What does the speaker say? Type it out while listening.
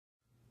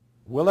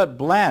Will it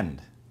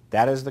blend?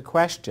 That is the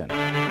question. I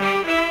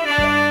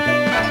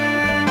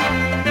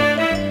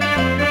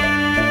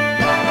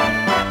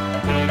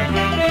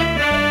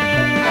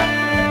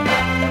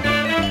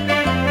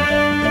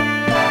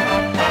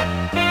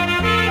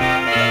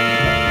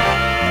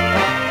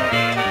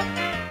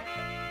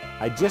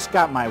just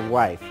got my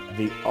wife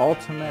the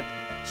ultimate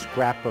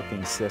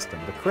scrapbooking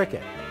system, the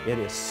Cricut. It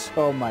is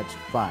so much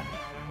fun,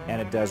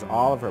 and it does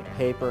all of her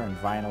paper and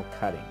vinyl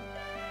cutting.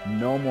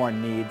 No more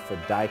need for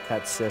die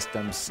cut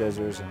systems,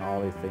 scissors, and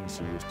all the things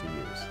she used to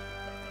use.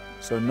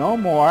 So no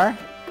more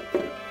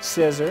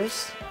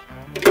scissors,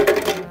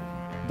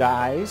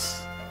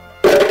 dies,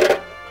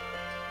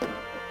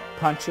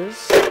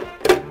 punches.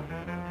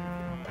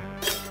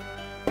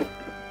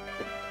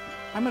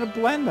 I'm going to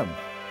blend them.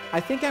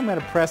 I think I'm going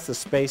to press the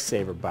space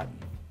saver button.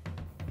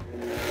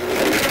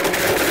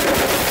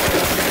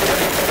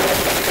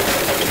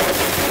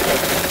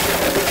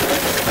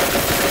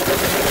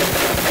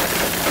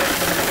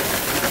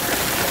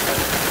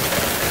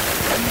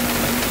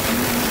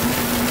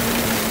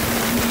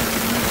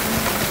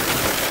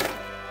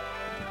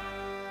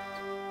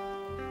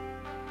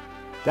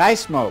 Die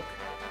smoke.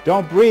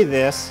 Don't breathe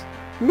this.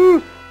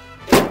 Woo.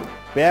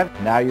 Bev,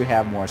 now you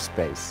have more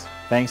space,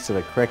 thanks to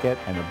the Cricut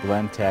and the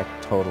BlendTech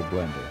Total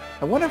Blender.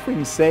 I wonder if we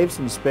can save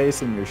some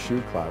space in your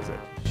shoe closet.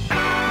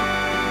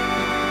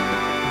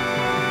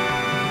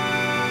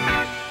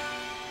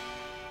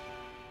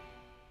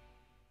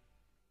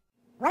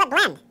 Will it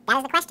blend? That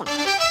is the question.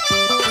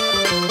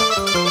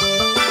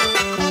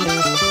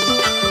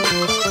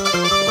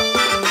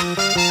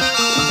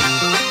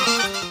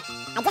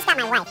 I just got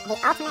my wife the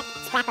ultimate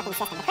scrapbooking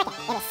system, the Cricut.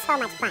 It is so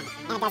much fun,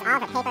 and it does all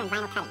of her paper and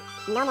vinyl cutting.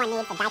 No more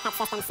need for die cut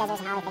systems, scissors,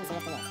 and all the things she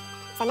used to use.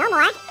 So no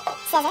more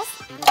scissors,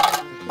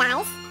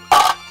 dies,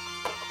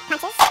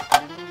 punches.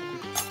 I'm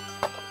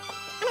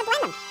going to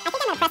blend them. I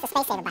think I'm going to press the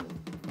space saver button.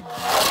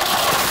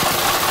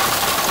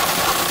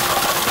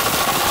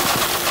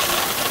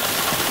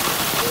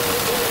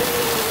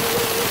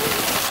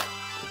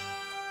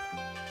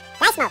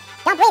 Die smoke.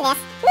 Don't breathe this.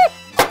 Woo.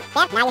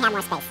 There, now you have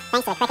more space,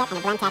 thanks to the Cricut and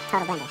the BlendTech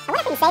Total Blender. I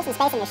wonder if we can save some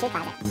space in your shoe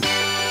closet.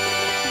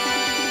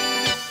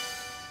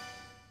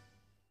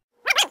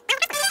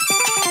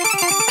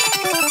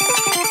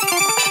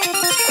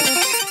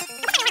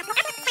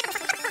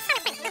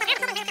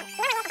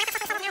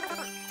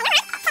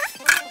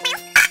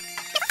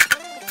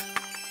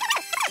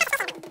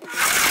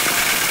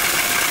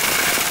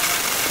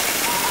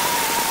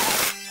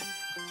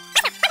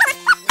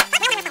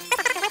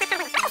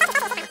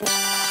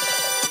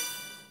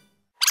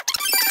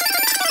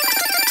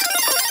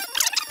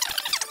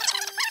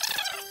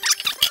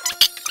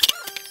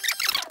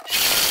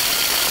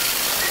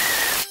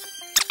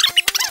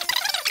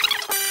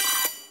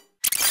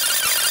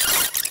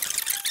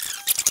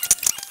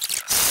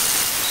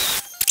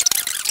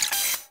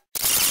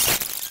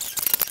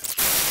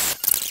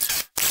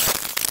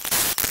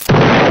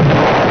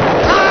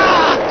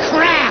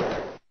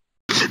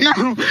 No,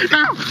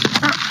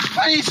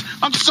 please,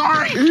 I'm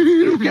sorry.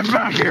 Get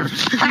back here.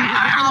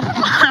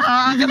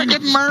 I'm gonna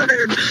get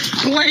murdered.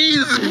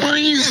 Please,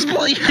 please,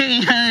 please.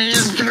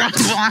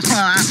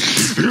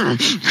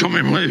 Come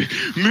in with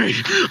me.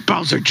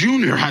 Bowser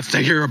Jr. has to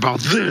hear about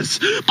this.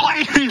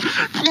 Please,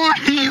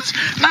 please.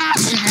 No.